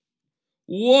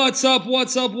What's up?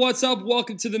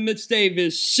 Welcome to the Mitch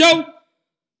Davis Show.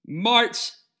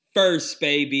 March 1st,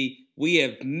 baby. We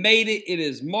have made it. It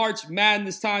is March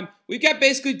Madness time. We've got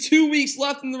basically 2 weeks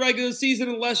left in the regular season,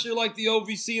 unless you're like the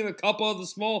OVC and a couple of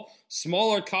the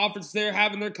smaller conferences there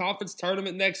having their conference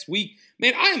tournament next week.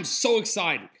 Man, I am so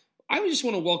excited. I just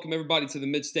want to welcome everybody to the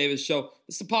Mitch Davis Show.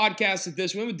 It's the podcast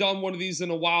edition. We haven't done one of these in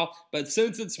a while, but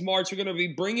since it's March, we're going to be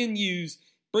bringing you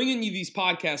these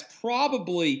podcasts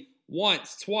probably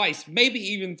once, twice, maybe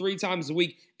even 3 times a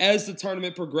week as the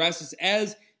tournament progresses,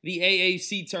 as the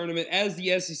AAC tournament, as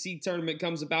the SEC tournament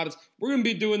comes about. We're going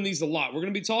to be doing these a lot. We're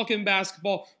going to be talking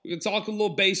basketball. We're going to talk a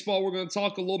little baseball. We're going to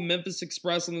talk a little Memphis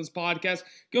Express on this podcast. It's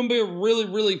going to be a really,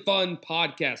 really fun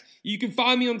podcast. You can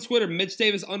find me on Twitter,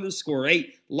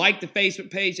 MitchDavis_8. Like the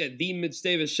Facebook page at The Mitch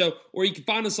Davis Show, or you can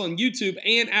find us on YouTube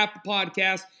and Apple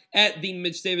Podcasts at The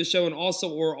Mitch Davis Show, and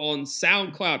also we're on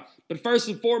SoundCloud. But first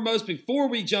and foremost, before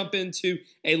we jump into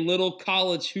a little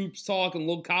college hoops talk and a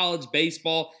little college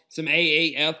baseball, some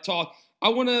AAF talk, I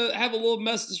want to have a little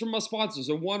message from my sponsors.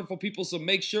 They're wonderful people, so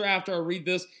make sure after I read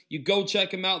this, you go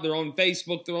check them out. They're on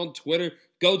Facebook. They're on Twitter.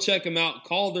 Go check them out.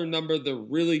 Call their number. They're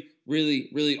really, really,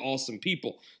 really awesome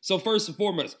people. So first and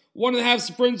foremost, wanted to have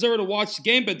some friends over to watch the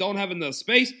game, but don't have enough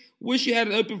space. Wish you had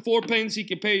an open floor plan so you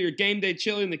could pair your game day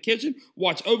chili in the kitchen.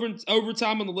 Watch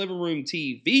overtime on the living room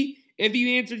TV. If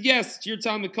you answered yes, it's your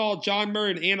time to call John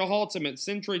Murray and Anna Haltom at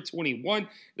Century 21.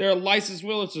 They're licensed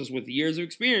realtors with years of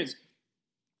experience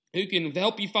who can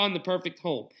help you find the perfect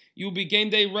home. You will be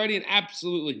game day ready in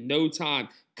absolutely no time.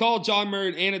 Call John Murray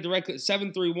and Anna directly at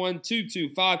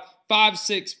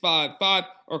 731-225-5655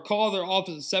 or call their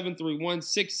office at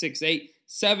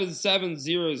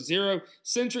 731-668-7700.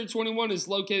 Century 21 is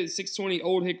located at 620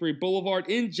 Old Hickory Boulevard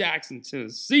in Jackson,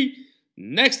 Tennessee.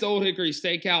 Next to Old Hickory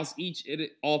Steakhouse, each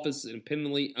office is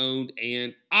independently owned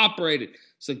and operated.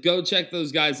 So go check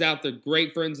those guys out. They're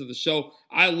great friends of the show.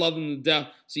 I love them to death,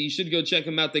 so you should go check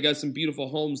them out. They got some beautiful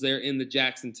homes there in the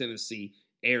Jackson, Tennessee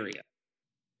area.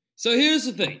 So here's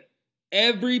the thing.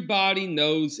 Everybody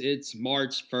knows it's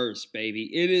March 1st,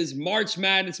 baby. It is March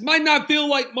Madness. Might not feel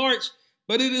like March,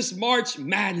 but it is March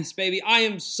Madness, baby. I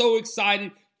am so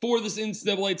excited for this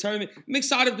NCAA tournament. I'm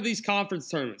excited for these conference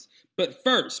tournaments. But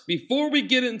first, before we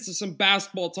get into some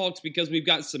basketball talks, because we've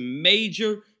got some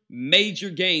major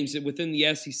games within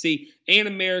the SEC and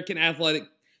American Athletic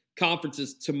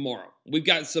Conferences tomorrow. We've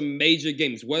got some major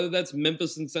games, whether that's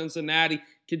Memphis and Cincinnati,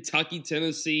 Kentucky,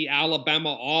 Tennessee,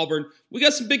 Alabama, Auburn. We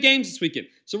got some big games this weekend,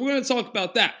 so we're going to talk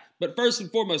about that. But first and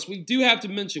foremost, we do have to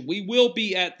mention we will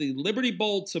be at the Liberty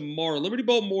Bowl tomorrow, Liberty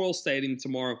Bowl Memorial Stadium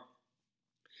tomorrow,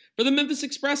 for the Memphis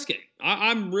Express game.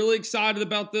 I'm really excited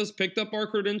about this. Picked up our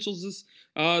credentials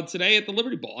today at the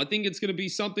Liberty Bowl. I think it's going to be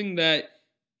something that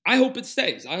I hope it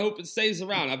stays. I hope it stays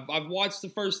around. I've watched the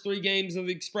first 3 games of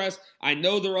the Express. I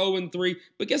know they're 0-3,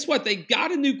 but guess what? They've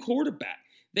got a new quarterback.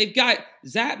 They've got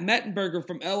Zach Mettenberger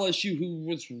from LSU, who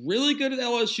was really good at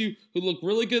LSU, who looked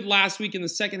really good last week in the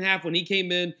second half when he came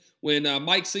in, when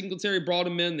Mike Singletary brought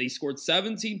him in. They scored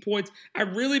 17 points. I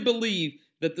really believe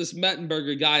that this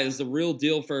Mettenberger guy is the real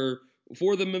deal for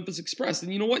the Memphis Express.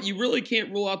 And you know what? You really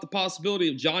can't rule out the possibility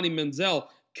of Johnny Manziel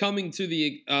coming to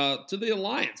the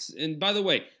Alliance. And by the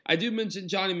way, I do mention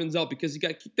Johnny Manziel because he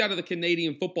got kicked out of the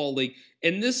Canadian Football League.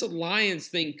 And this Alliance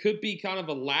thing could be kind of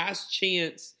a last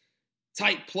chance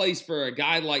type place for a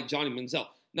guy like Johnny Manziel.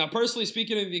 Now, personally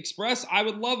speaking of the Express, I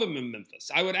would love him in Memphis.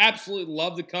 I would absolutely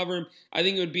love to cover him. I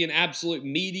think it would be an absolute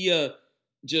media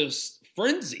just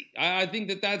frenzy. I think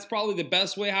that that's probably the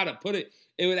best way how to put it.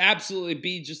 It would absolutely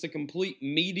be just a complete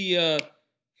media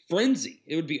frenzy.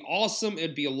 It would be awesome. It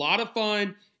would be a lot of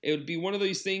fun. It would be one of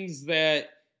these things that,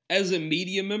 as a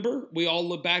media member, we all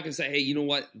look back and say, hey, you know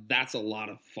what? That's a lot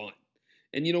of fun.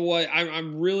 And you know what?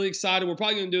 I'm really excited. We're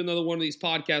probably going to do another one of these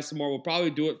podcasts tomorrow. We'll probably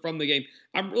do it from the game.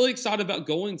 I'm really excited about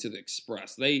going to the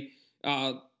Express. They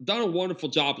done a wonderful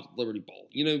job at Liberty Bowl.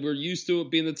 You know, we're used to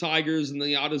it being the Tigers and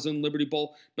the AutoZone Liberty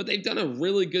Bowl, but they've done a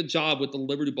really good job with the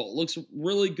Liberty Bowl. It looks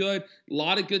really good. A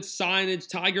lot of good signage.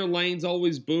 Tiger Lane's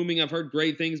always booming. I've heard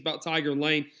great things about Tiger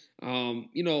Lane.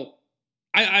 You know,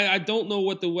 I don't know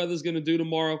what the weather's going to do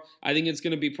tomorrow. I think it's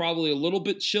going to be probably a little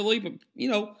bit chilly, but, you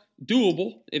know,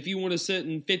 doable if you want to sit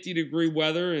in 50-degree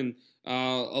weather and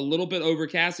a little bit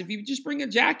overcast. If you just bring a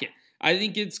jacket, I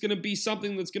think it's going to be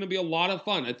something that's going to be a lot of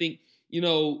fun. I think, you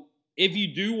know, if you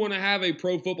do want to have a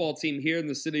pro football team here in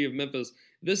the city of Memphis,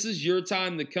 this is your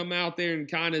time to come out there and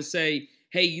kind of say,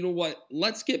 hey, you know what,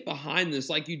 let's get behind this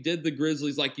like you did the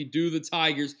Grizzlies, like you do the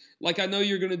Tigers, like I know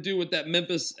you're going to do with that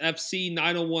Memphis FC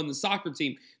 901, the soccer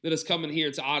team that is coming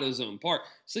here to AutoZone Park.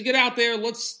 So get out there,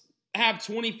 let's have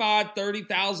 25,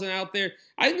 30,000 out there.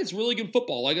 I think it's really good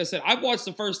football. Like I said, I've watched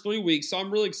the first 3 weeks, so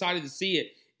I'm really excited to see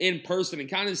it in person and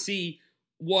kind of see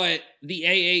what the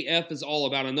AAF is all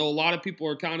about. I know a lot of people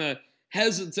are kind of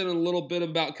hesitant a little bit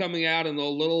about coming out, and a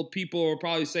little people are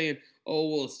probably saying, oh,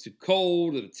 well, it's too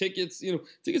cold, or the tickets,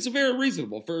 tickets are very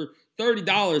reasonable. For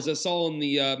 $30, I saw on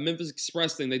the Memphis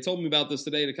Express thing, they told me about this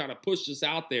today to kind of push this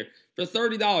out there. For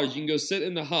 $30, you can go sit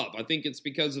in the hub. I think it's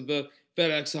because of the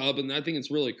FedEx hub, and I think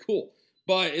it's really cool.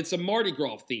 But it's a Mardi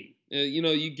Gras theme.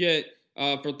 You get,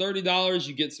 for $30,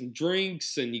 you get some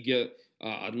drinks, and you get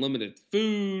unlimited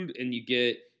food, and you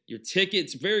get your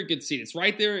tickets. Very good seat. It's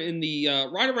right there in the,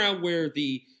 right around where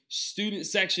the student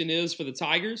section is for the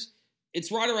Tigers. It's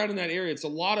right around in that area. It's a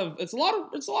lot of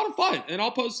fun. And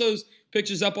I'll post those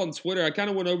pictures up on Twitter. I kind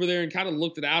of went over there and kind of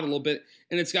looked it out a little bit,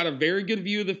 and it's got a very good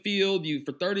view of the field.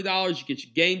 For $30, you get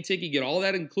your game ticket, you get all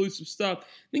that inclusive stuff.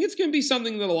 I think it's going to be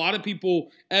something that a lot of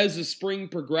people, as the spring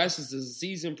progresses, as the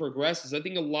season progresses, I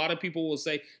think a lot of people will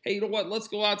say, hey, you know what? Let's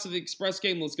go out to the Express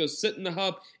game. Let's go sit in the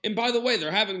hub. And by the way,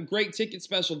 they're having a great ticket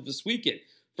special this weekend.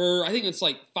 For, I think it's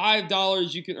like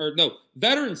 $5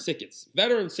 veterans tickets.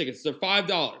 Veterans tickets, they're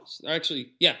 $5.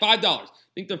 Actually, yeah, $5. I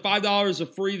think they're $5 are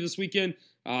free this weekend.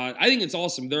 I think it's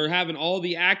awesome. They're having all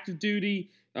the active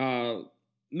duty,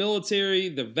 military,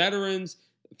 the veterans,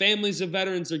 families of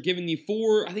veterans. They're giving you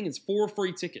four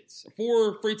free tickets.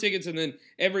 4 free tickets, and then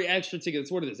every extra ticket,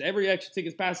 that's what it is. Every extra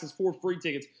ticket passes 4 free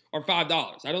tickets are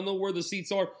 $5. I don't know where the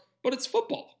seats are, but it's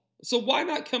football. So why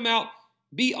not come out?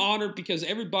 Be honored, because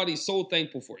everybody's so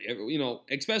thankful for you.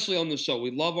 Especially on the show.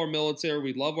 We love our military.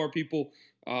 We love our people.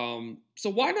 So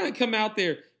why not come out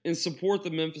there and support the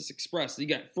Memphis Express? You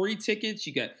got free tickets.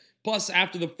 You got, plus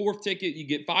after the 4th ticket, you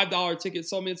get $5 tickets.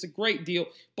 So, I mean, it's a great deal.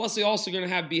 Plus, they're also going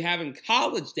to be having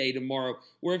College Day tomorrow,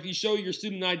 where if you show your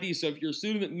student ID, so if you're a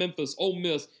student at Memphis, Ole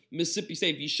Miss, Mississippi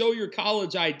State, if you show your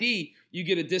college ID, you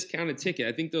get a discounted ticket.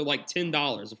 I think they're like $10,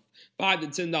 $5 to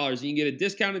 $10. And you get a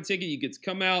discounted ticket. You get to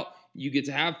come out. You get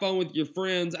to have fun with your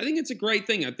friends. I think it's a great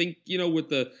thing. I think, with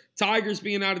the Tigers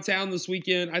being out of town this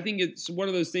weekend, I think it's one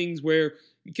of those things where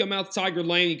you come out to Tiger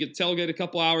Lane, you get tailgate a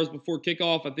couple hours before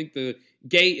kickoff. I think the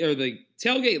gate or the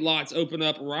tailgate lots open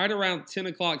up right around 10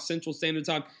 o'clock Central Standard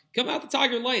Time. Come out to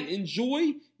Tiger Lane.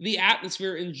 Enjoy the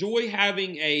atmosphere. Enjoy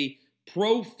having a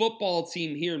pro football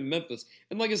team here in Memphis.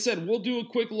 And like I said, we'll do a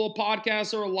quick little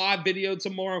podcast or a live video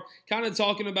tomorrow, kind of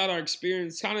talking about our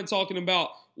experience, kind of talking about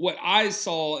what I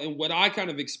saw and what I kind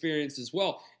of experienced as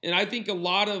well. And I think a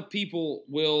lot of people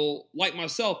will, like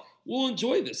myself, will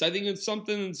enjoy this. I think it's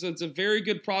something it's a very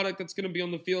good product that's going to be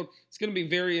on the field. It's going to be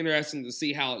very interesting to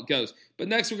see how it goes. But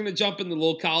next, we're going to jump into a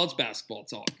little college basketball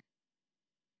talk.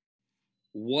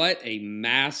 What a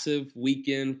massive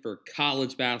weekend for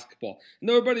college basketball. I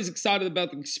know everybody's excited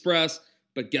about the Express,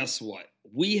 but guess what?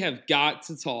 We have got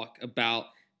to talk about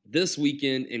this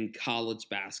weekend in college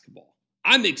basketball.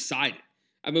 I'm excited.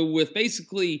 I mean, with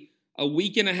basically a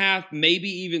week and a half, maybe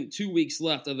even 2 weeks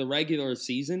left of the regular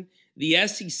season, the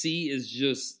SEC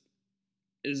is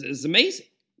amazing.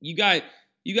 You got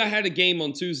had a game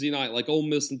on Tuesday night like Ole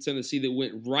Miss and Tennessee that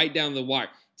went right down the wire.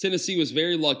 Tennessee was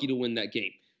very lucky to win that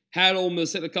game. Had Ole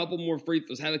Miss hit a couple more free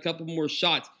throws, had a couple more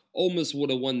shots, Ole Miss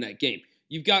would have won that game.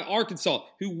 You've got Arkansas,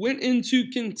 who went into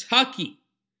Kentucky,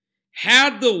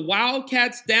 had the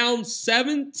Wildcats down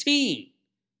 17.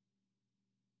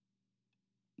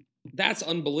 That's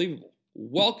unbelievable.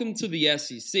 Welcome to the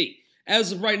SEC.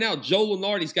 As of right now, Joe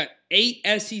Lunardi's got 8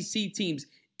 SEC teams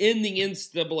in the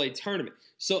NCAA tournament.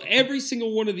 So every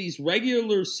single one of these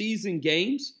regular season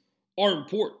games are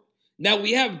important. Now,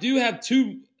 we do have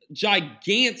 2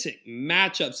 gigantic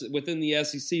matchups within the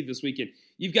SEC this weekend.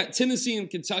 You've got Tennessee and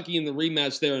Kentucky in the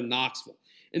rematch there in Knoxville.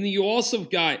 And then you also have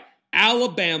got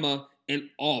Alabama and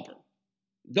Auburn.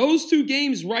 Those 2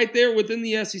 games right there within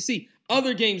the SEC.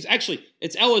 Other games, actually,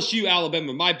 it's LSU,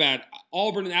 Alabama, my bad.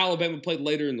 Auburn and Alabama played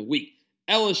later in the week.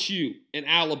 LSU and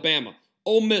Alabama.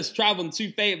 Ole Miss traveling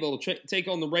to Fayetteville to take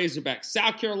on the Razorbacks.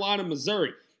 South Carolina,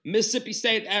 Missouri. Mississippi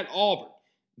State at Auburn.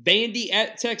 Vandy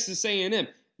at Texas A&M.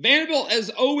 Vanderbilt is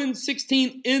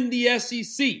 0-16 in the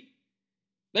SEC.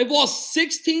 They've lost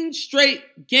 16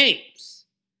 straight games.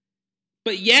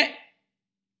 But yet,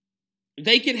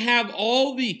 they can have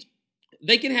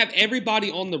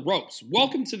everybody on the ropes.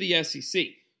 Welcome to the SEC.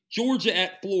 Georgia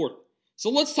at Florida.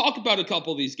 So let's talk about a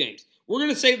couple of these games. We're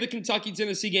going to save the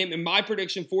Kentucky-Tennessee game and my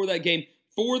prediction for that game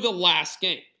for the last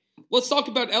game. Let's talk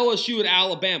about LSU at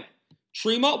Alabama.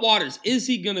 Tremont Waters, is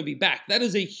he going to be back? That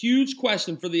is a huge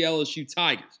question for the LSU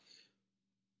Tigers.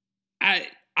 I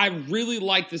really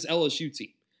like this LSU team.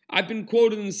 I've been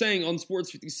quoted in saying on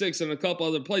Sports 56 and a couple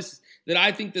other places that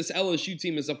I think this LSU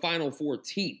team is a Final Four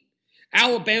team.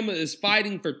 Alabama is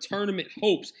fighting for tournament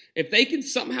hopes. If they can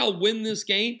somehow win this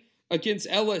game against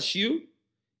LSU,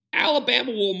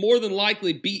 Alabama will more than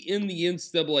likely be in the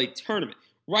NCAA tournament.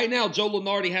 Right now, Joe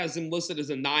Lunardi has them listed as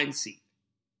a 9 seed.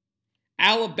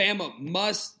 Alabama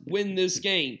must win this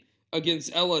game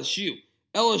against LSU.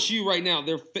 LSU right now,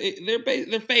 they're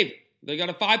favored. They got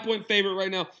a 5-point favorite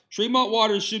right now. Tremont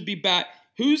Waters should be back.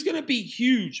 Who's going to be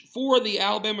huge for the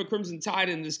Alabama Crimson Tide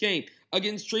in this game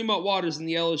against Tremont Waters and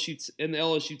the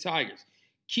LSU Tigers?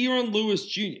 Kieran Lewis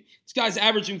Jr. This guy's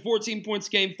averaging 14 points a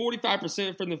game,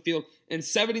 45% from the field, and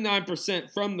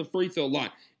 79% from the free throw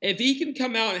line. If he can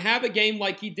come out and have a game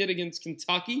like he did against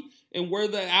Kentucky and where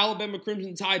the Alabama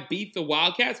Crimson Tide beat the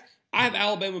Wildcats, I have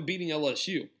Alabama beating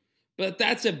LSU. But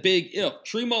that's a big if.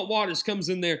 Tremont Waters comes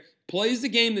in there, plays the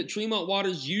game that Tremont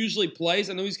Waters usually plays.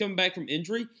 I know he's coming back from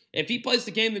injury. If he plays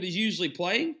the game that he's usually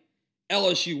playing,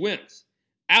 LSU wins.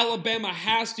 Alabama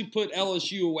has to put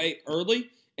LSU away early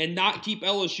and not keep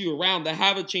LSU around to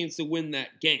have a chance to win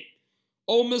that game.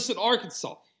 Ole Miss at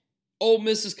Arkansas. Ole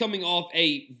Miss is coming off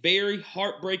a very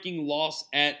heartbreaking loss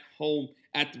at home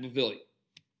at the Pavilion.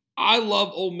 I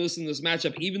love Ole Miss in this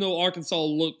matchup, even though Arkansas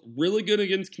looked really good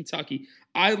against Kentucky.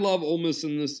 I love Ole Miss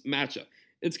in this matchup.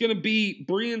 It's going to be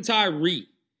Breein Tyree.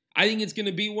 I think it's going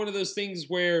to be one of those things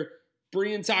where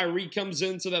Breein Tyree comes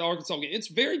into that Arkansas game. It's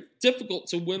very difficult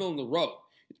to win on the road.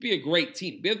 It'd be a great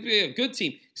team. It'd be a good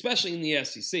team, especially in the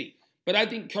SEC. But I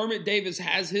think Kermit Davis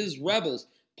has his Rebels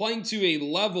playing to a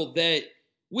level that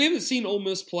we haven't seen Ole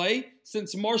Miss play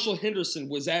since Marshall Henderson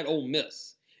was at Ole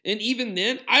Miss. And even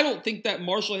then, I don't think that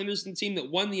Marshall Henderson team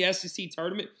that won the SEC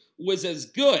tournament was as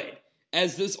good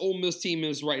as this Ole Miss team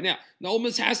is right now. Now, Ole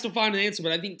Miss has to find an answer,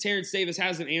 but I think Terrence Davis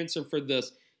has an answer for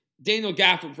this. Daniel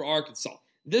Gafford for Arkansas.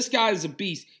 This guy is a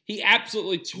beast. He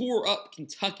absolutely tore up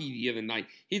Kentucky the other night.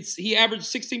 He averaged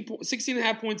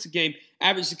 16.5 points a game,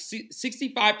 averaged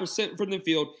 65% from the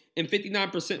field, and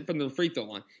 59% from the free throw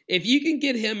line. If you can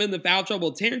get him in the foul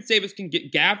trouble, Terrence Davis can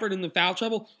get Gafford in the foul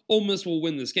trouble, Ole Miss will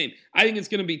win this game. I think it's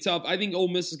going to be tough. I think Ole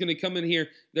Miss is going to come in here.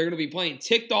 They're going to be playing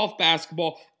ticked-off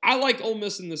basketball. I like Ole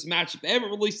Miss in this matchup. They haven't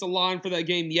released a line for that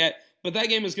game yet, but that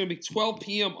game is going to be 12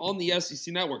 p.m. on the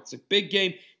SEC Network. It's a big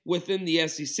game within the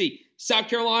SEC. South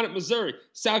Carolina at Missouri.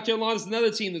 South Carolina is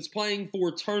another team that's playing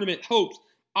for tournament hopes.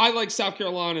 I like South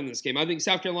Carolina in this game. I think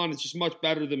South Carolina is just much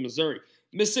better than Missouri.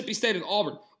 Mississippi State at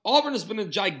Auburn. Auburn has been a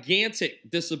gigantic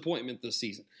disappointment this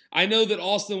season. I know that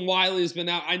Austin Wiley has been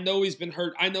out. I know he's been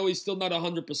hurt. I know he's still not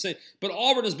 100%. But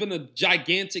Auburn has been a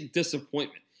gigantic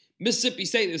disappointment. Mississippi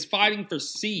State is fighting for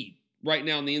seed right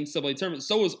now in the NCAA tournament.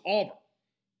 So is Auburn.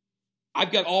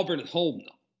 I've got Auburn at home,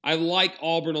 though. I like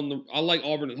Auburn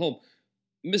at home.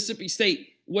 Mississippi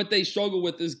State, what they struggle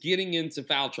with is getting into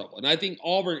foul trouble. And I think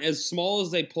Auburn, as small as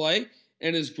they play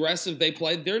and as aggressive they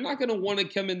play, they're not going to want to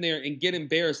come in there and get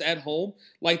embarrassed at home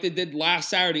like they did last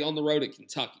Saturday on the road at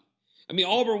Kentucky. I mean,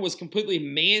 Auburn was completely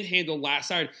manhandled last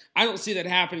Saturday. I don't see that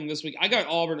happening this week. I got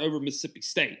Auburn over Mississippi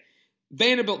State.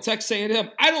 Vanderbilt, Texas A&M.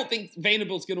 I don't think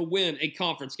Vanderbilt's going to win a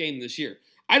conference game this year.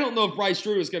 I don't know if Bryce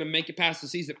Drew is going to make it past the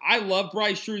season. I love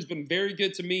Bryce Drew. He's been very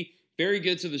good to me, very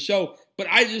good to the show. But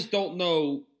I just don't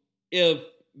know if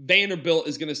Vanderbilt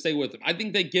is going to stay with him. I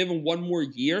think they give him one more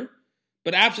year.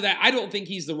 But after that, I don't think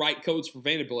he's the right coach for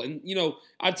Vanderbilt. And, you know,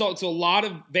 I've talked to a lot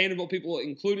of Vanderbilt people,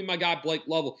 including my guy Blake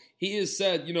Lovell. He has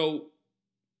said, you know,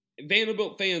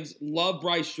 Vanderbilt fans love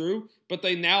Bryce Drew, but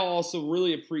they now also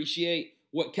really appreciate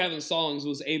what Kevin Stallings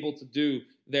was able to do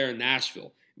there in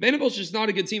Nashville. Vanderbilt's just not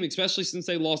a good team, especially since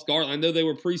they lost Garland. I know they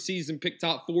were preseason picked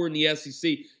top 4 in the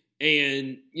SEC,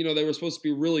 and, you know, they were supposed to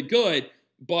be really good,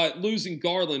 but losing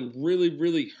Garland really,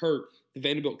 really hurt the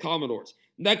Vanderbilt Commodores.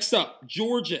 Next up,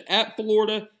 Georgia at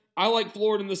Florida. I like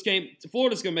Florida in this game.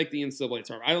 Florida's going to make the NCAA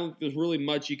tournament. I don't think there's really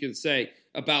much you can say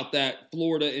about that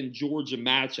Florida and Georgia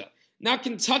matchup. Now,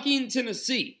 Kentucky and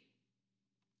Tennessee.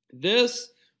 This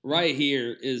right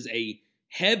here is a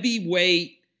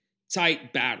heavyweight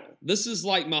type battle. This is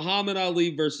like Muhammad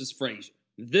Ali versus Frazier.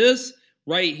 This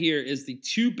right here is the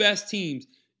two best teams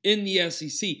in the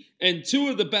SEC and two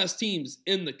of the best teams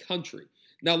in the country.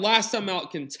 Now, last time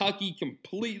out, Kentucky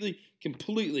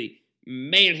completely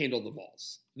manhandled the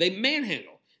Vols. They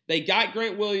manhandled. They got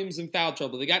Grant Williams in foul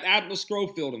trouble. They got Admiral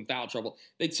Schofield in foul trouble.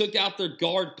 They took out their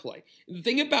guard play. And the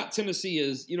thing about Tennessee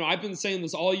is, you know, I've been saying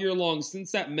this all year long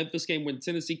since that Memphis game when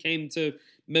Tennessee came to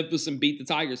Memphis and beat the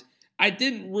Tigers. I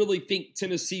didn't really think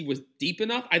Tennessee was deep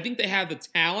enough. I think they have the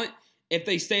talent if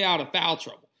they stay out of foul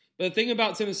trouble. But the thing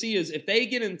about Tennessee is if they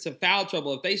get into foul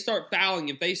trouble, if they start fouling,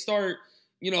 if they start,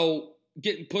 you know,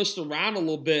 getting pushed around a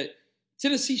little bit,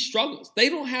 Tennessee struggles. They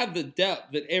don't have the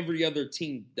depth that every other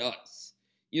team does.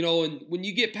 And when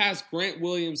you get past Grant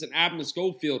Williams and Abner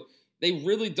Schofield, they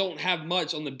really don't have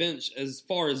much on the bench as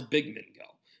far as big men go.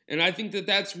 And I think that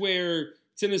that's where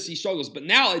Tennessee struggles. But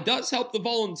now it does help the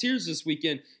Volunteers this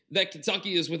weekend that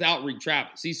Kentucky is without Reed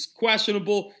Travis. He's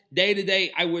questionable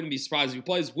day-to-day. I wouldn't be surprised if he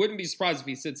plays. Wouldn't be surprised if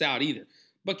he sits out either.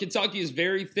 But Kentucky is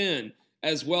very thin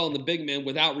as well in the big men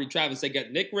without Reed Travis. They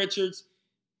got Nick Richards.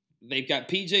 They've got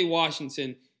P.J.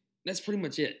 Washington. That's pretty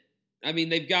much it. I mean,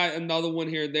 they've got another one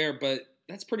here and there, but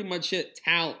that's pretty much it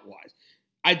talent-wise.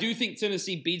 I do think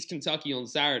Tennessee beats Kentucky on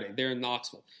Saturday. They're in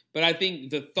Knoxville. But I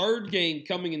think the third game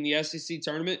coming in the SEC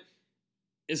tournament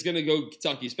is going to go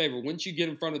Kentucky's favor. Once you get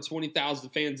in front of 20,000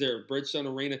 fans there at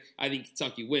Bridgestone Arena, I think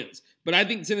Kentucky wins. But I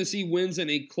think Tennessee wins in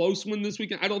a close win this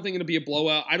weekend. I don't think it'll be a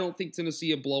blowout. I don't think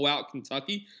Tennessee will blow out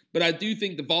Kentucky. But I do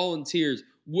think the Volunteers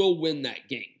will win that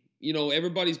game.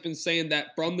 Everybody's been saying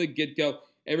that from the get-go.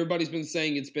 Everybody's been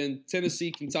saying it's been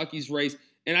Tennessee, Kentucky's race.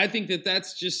 And I think that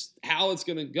that's just how it's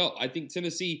going to go. I think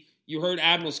Tennessee, you heard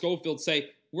Admiral Schofield say,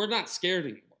 we're not scared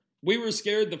anymore. We were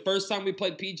scared the first time we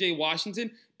played P.J. Washington,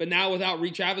 but now without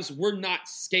Reed Travis, we're not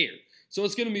scared. So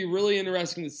it's going to be really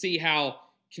interesting to see how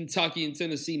Kentucky and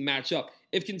Tennessee match up.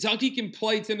 If Kentucky can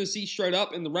play Tennessee straight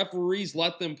up and the referees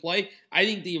let them play, I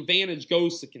think the advantage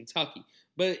goes to Kentucky.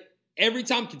 But every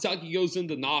time Kentucky goes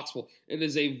into Knoxville, it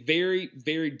is a very,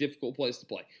 very difficult place to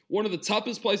play. One of the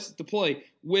toughest places to play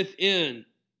within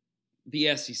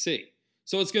the SEC.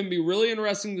 So it's going to be really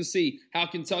interesting to see how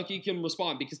Kentucky can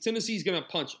respond because Tennessee's going to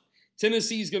punch them.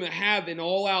 Tennessee's going to have an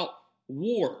all-out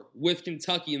war with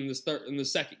Kentucky in the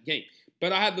second game.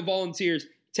 But I have the Volunteers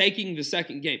taking the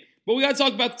second game. But we got to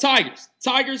talk about the Tigers.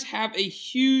 Tigers have a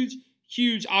huge,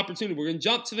 huge opportunity. We're going to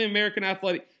jump to the American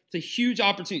Athletic. It's a huge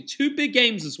opportunity. 2 big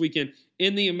games this weekend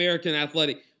in the American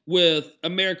Athletic with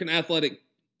American Athletic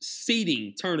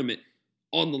seeding tournament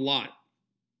on the line.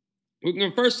 We're going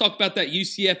to first talk about that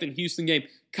UCF and Houston game.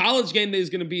 College game day is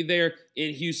going to be there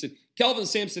in Houston. Kelvin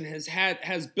Sampson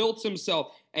has built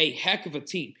himself a heck of a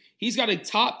team. He's got a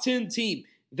top 10 team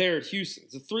there at Houston.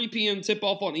 It's a 3 p.m.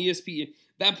 tip-off on ESPN.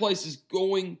 That place is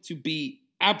going to be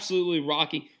absolutely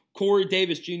rocky. Corey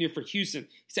Davis Jr. for Houston.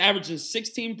 He's averaging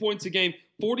 16 points a game,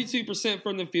 42%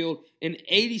 from the field, and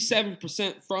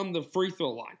 87% from the free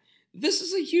throw line. This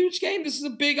is a huge game. This is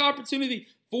a big opportunity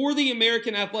for the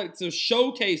American Athletic to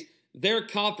showcase their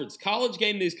conference. College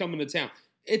game day is coming to town.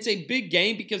 It's a big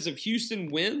game because if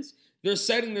Houston wins, they're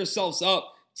setting themselves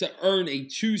up to earn a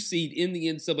 2 seed in the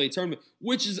NCAA tournament,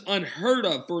 which is unheard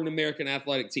of for an American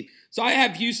Athletic team. So I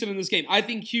have Houston in this game. I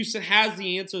think Houston has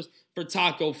the answers for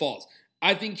Taco Falls.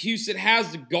 I think Houston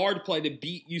has the guard play to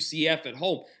beat UCF at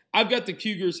home. I've got the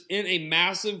Cougars in a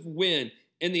massive win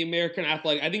in the American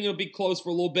Athletic. I think it'll be close for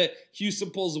a little bit.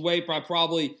 Houston pulls away by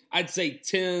probably, I'd say,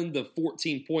 10 to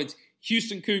 14 points.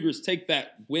 Houston Cougars take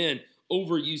that win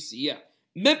over UCF.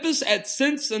 Memphis at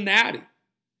Cincinnati.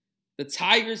 The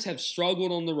Tigers have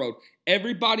struggled on the road.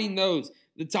 Everybody knows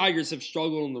the Tigers have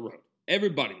struggled on the road.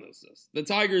 Everybody knows this. The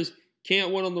Tigers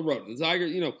can't win on the road. The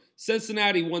Tigers,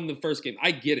 Cincinnati won the first game.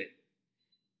 I get it.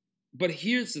 But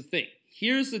here's the thing.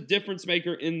 Here's the difference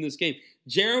maker in this game.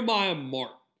 Jeremiah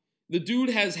Martin. The dude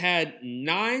has had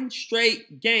 9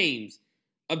 straight games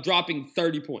of dropping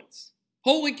 30 points.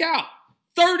 Holy cow.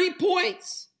 30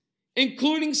 points,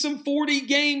 including some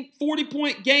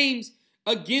 40-point games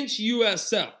against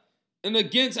USF and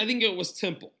against, I think it was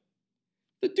Temple.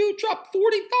 The dude dropped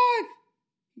 45.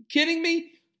 You kidding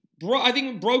me? I think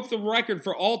it broke the record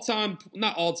for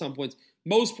not all-time points,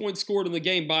 most points scored in the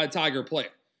game by a Tiger player.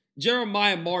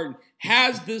 Jeremiah Martin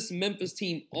has this Memphis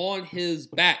team on his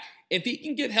back. If he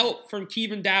can get help from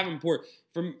Kevin Davenport,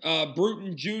 from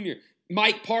Bruton Jr.,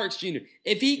 Mike Parks Jr.,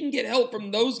 if he can get help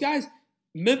from those guys,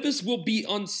 Memphis will be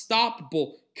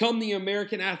unstoppable come the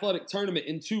American Athletic Tournament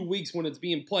in 2 weeks when it's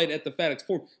being played at the FedEx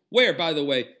Forum, where, by the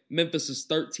way, Memphis is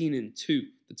 13-2.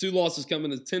 The 2 losses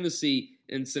coming to Tennessee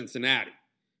and Cincinnati.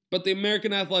 But the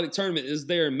American Athletic Tournament is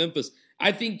there in Memphis.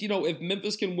 I think, if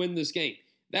Memphis can win this game,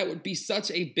 that would be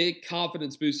such a big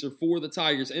confidence booster for the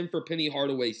Tigers and for Penny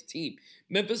Hardaway's team.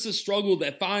 Memphis has struggled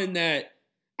to find that,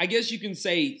 I guess you can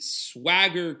say,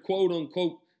 swagger,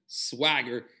 quote-unquote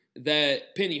swagger,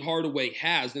 that Penny Hardaway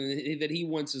has and that he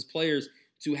wants his players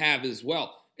to have as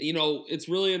well. It's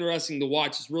really interesting to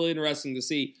watch. It's really interesting to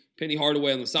see Penny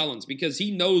Hardaway on the sidelines because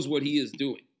he knows what he is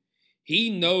doing. He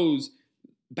knows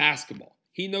basketball.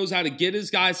 He knows how to get his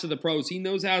guys to the pros. He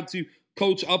knows how to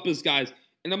coach up his guys.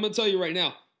 And I'm going to tell you right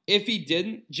now, if he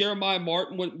didn't, Jeremiah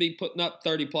Martin wouldn't be putting up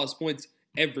 30-plus points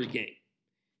every game.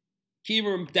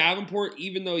 Kevin Davenport,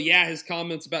 even though, his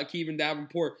comments about Kevin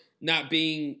Davenport not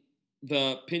being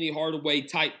the Penny Hardaway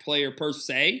type player per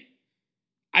se,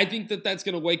 I think that that's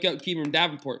going to wake up Kevin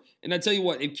Davenport. And I tell you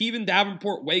what, if Kevin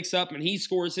Davenport wakes up and he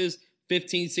scores his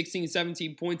 15, 16,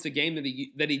 17 points a game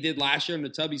that he did last year in the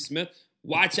Tubby Smith,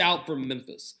 watch out for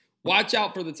Memphis. Watch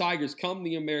out for the Tigers come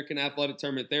the American Athletic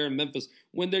Tournament there in Memphis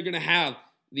when they're going to have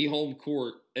the home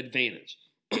court advantage.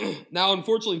 Now,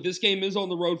 unfortunately, this game is on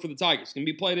the road for the Tigers. It's going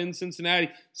to be played in Cincinnati.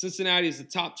 Cincinnati is the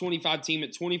top 25 team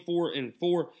at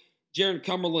 24-4. Jaron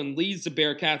Cumberland leads the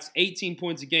Bearcats 18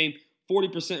 points a game,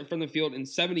 40% from the field, and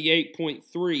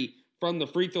 78.3 from the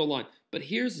free throw line. But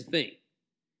here's the thing.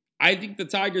 I think the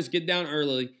Tigers get down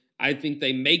early. I think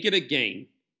they make it a game.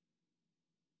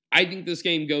 I think this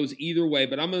game goes either way,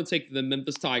 but I'm going to take the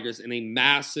Memphis Tigers in a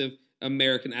massive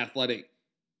American Athletic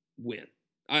win.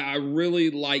 I really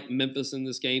like Memphis in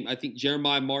this game. I think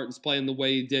Jeremiah Martin's playing the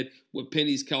way he did with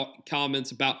Penny's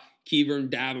comments about Kevin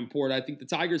Davenport. I think the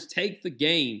Tigers take the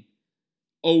game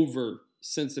over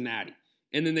Cincinnati.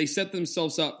 And then they set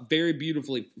themselves up very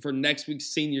beautifully for next week's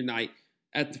senior night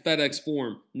at the FedEx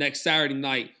Forum next Saturday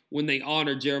night when they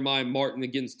honor Jeremiah Martin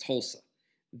against Tulsa.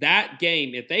 That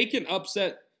game, if they can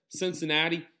upset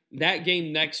Cincinnati, that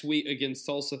game next week against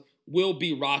Tulsa will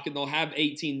be rocking. They'll have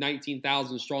 18,000,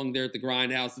 19,000 strong there at the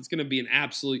Grindhouse. It's going to be an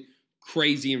absolute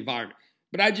crazy environment.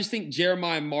 But I just think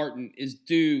Jeremiah Martin is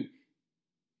due.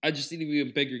 I just think it'll be a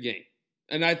bigger game.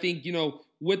 And I think,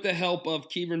 with the help of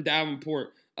Kevin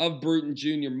Davenport, of Bruton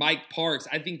Jr., Mike Parks,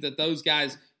 I think that those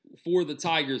guys for the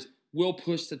Tigers will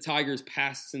push the Tigers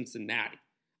past Cincinnati.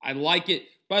 I like it.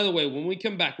 By the way, when we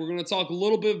come back, we're going to talk a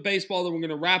little bit of baseball, then we're going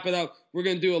to wrap it up. We're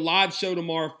going to do a live show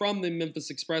tomorrow from the Memphis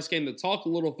Express game to talk a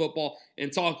little football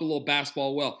and talk a little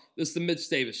basketball. Well, this is the Mitch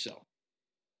Davis Show.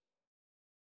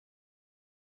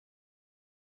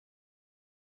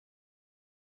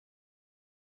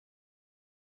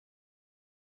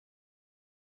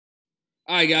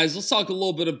 All right, guys, let's talk a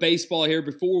little bit of baseball here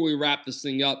before we wrap this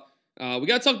thing up. We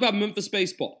got to talk about Memphis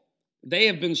baseball. They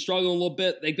have been struggling a little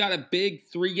bit. They've got a big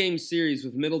 3-game series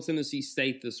with Middle Tennessee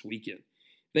State this weekend.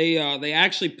 They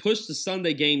actually pushed the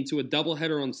Sunday game to a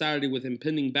doubleheader on Saturday with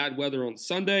impending bad weather on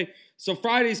Sunday. So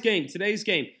Friday's game, today's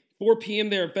game, 4 p.m.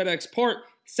 there at FedEx Park.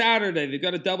 Saturday, they've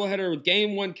got a doubleheader with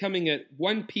Game 1 coming at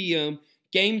 1 p.m.,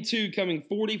 Game 2 coming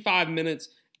 45 minutes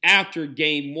after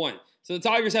Game 1. So the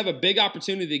Tigers have a big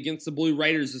opportunity against the Blue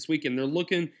Raiders this weekend. They're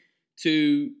looking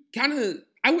to kind of,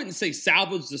 I wouldn't say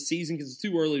salvage the season because it's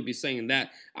too early to be saying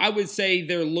that. I would say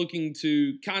they're looking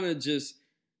to kind of just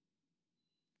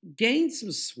gain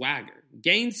some swagger,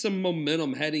 gain some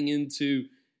momentum heading into,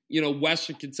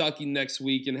 Western Kentucky next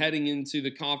week and heading into the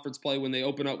conference play when they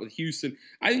open up with Houston.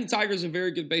 I think the Tigers are a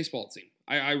very good baseball team.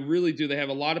 I really do. They have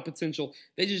a lot of potential.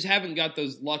 They just haven't got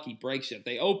those lucky breaks yet.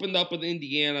 They opened up with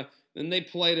Indiana, then they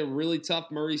played a really tough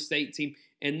Murray State team,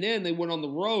 and then they went on the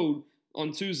road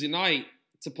on Tuesday night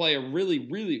to play a really,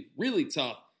 really, really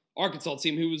tough Arkansas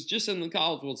team who was just in the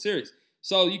College World Series.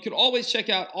 So you can always check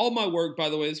out all my work, by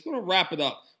the way. It's going to wrap it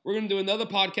up. We're going to do another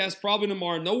podcast probably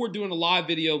tomorrow. I know we're doing a live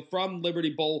video from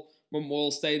Liberty Bowl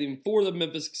Memorial Stadium for the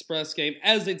Memphis Express game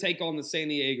as they take on the San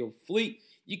Diego Fleet.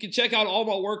 You can check out all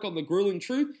my work on The Grueling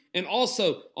Truth and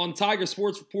also on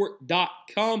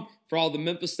TigerSportsReport.com for all the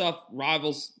Memphis stuff.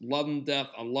 Rivals, love them to death.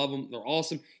 I love them. They're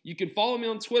awesome. You can follow me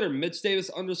on Twitter,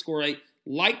 MitchDavis_8.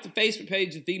 Like the Facebook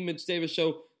page at The Mitch Davis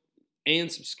Show.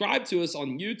 And subscribe to us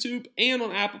on YouTube and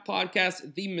on Apple Podcasts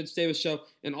at The Mitch Davis Show.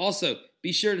 And also,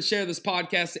 be sure to share this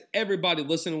podcast to everybody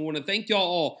listening. I want to thank y'all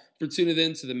all for tuning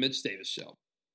in to The Mitch Davis Show.